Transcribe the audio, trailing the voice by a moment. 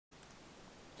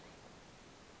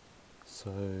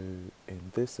So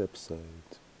in this episode,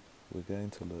 we're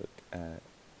going to look at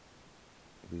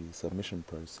the submission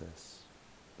process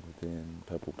within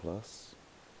Pebble Plus.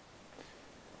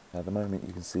 At the moment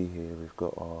you can see here we've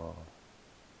got our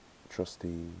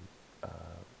trusty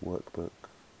workbook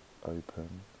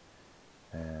open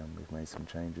and we've made some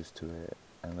changes to it,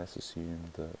 and let's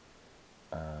assume that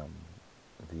the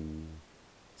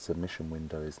submission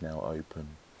window is now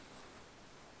open.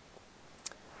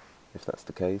 If that's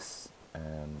the case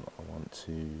and I want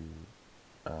to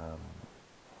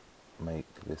make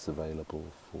this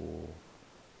available for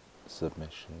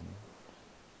submission,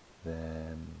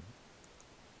 then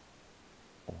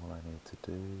all I need to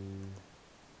do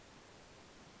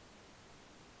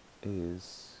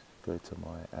is go to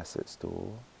my asset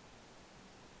store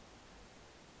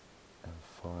and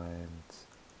find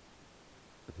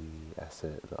the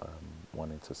asset that I'm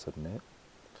wanting to submit,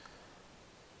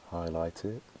 highlight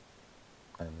it,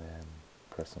 and then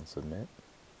press on submit,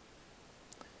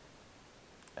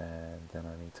 and then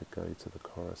I need to go to the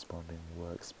corresponding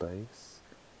workspace.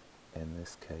 In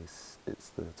this case it's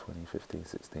the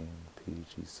 2015-16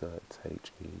 PG Cert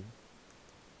HE,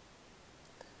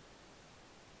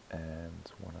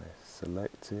 and when I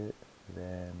select it,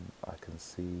 then I can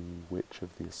see which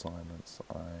of the assignments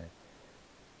I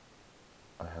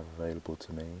have available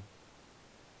to me,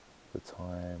 the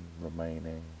time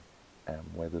remaining,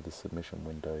 and whether the submission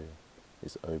window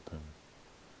is open.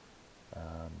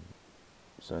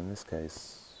 So in this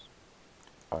case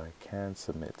I can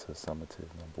submit to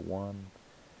summative number 1.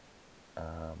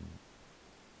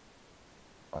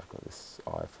 I've got this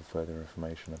eye for further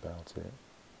information about it.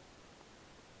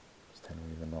 It's telling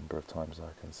me the number of times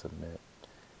I can submit.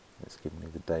 It's giving me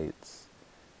the dates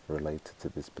related to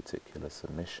this particular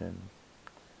submission.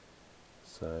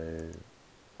 So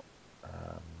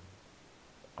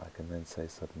I can then say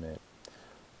submit.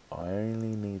 I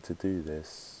only need to do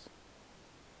this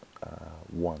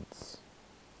once,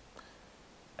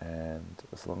 and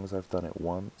as long as I've done it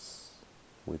once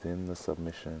within the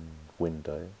submission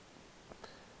window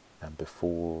and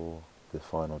before the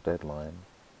final deadline,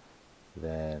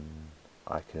 then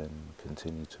I can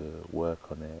continue to work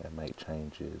on it and make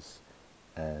changes,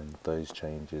 and those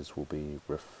changes will be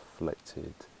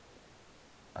reflected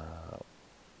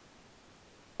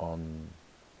on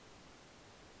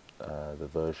the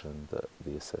version that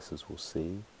the assessors will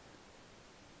see.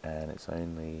 And it's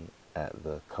only at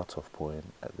the cut-off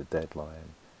point, at the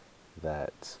deadline,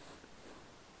 that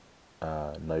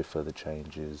no further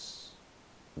changes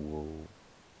will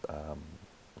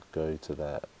go to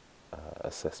that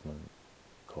assessment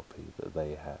copy that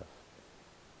they have.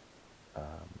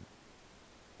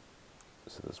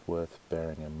 So it's worth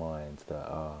bearing in mind that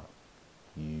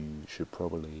you should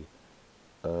probably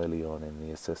early on in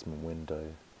the assessment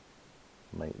window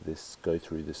go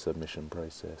through the submission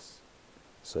process,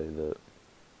 so that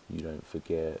you don't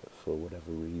forget for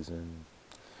whatever reason,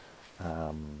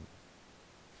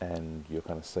 and you're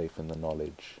kind of safe in the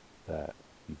knowledge that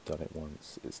you've done it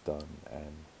once, it's done,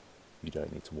 and you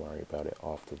don't need to worry about it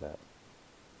after that.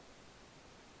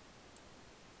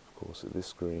 Of course, at this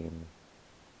screen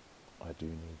I do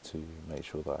need to make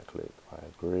sure that I click I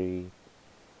agree,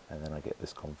 and then I get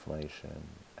this confirmation,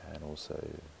 and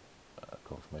also a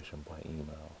confirmation by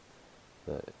email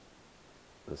that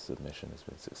the submission has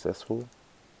been successful,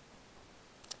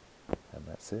 and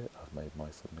that's it. I've made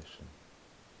my submission.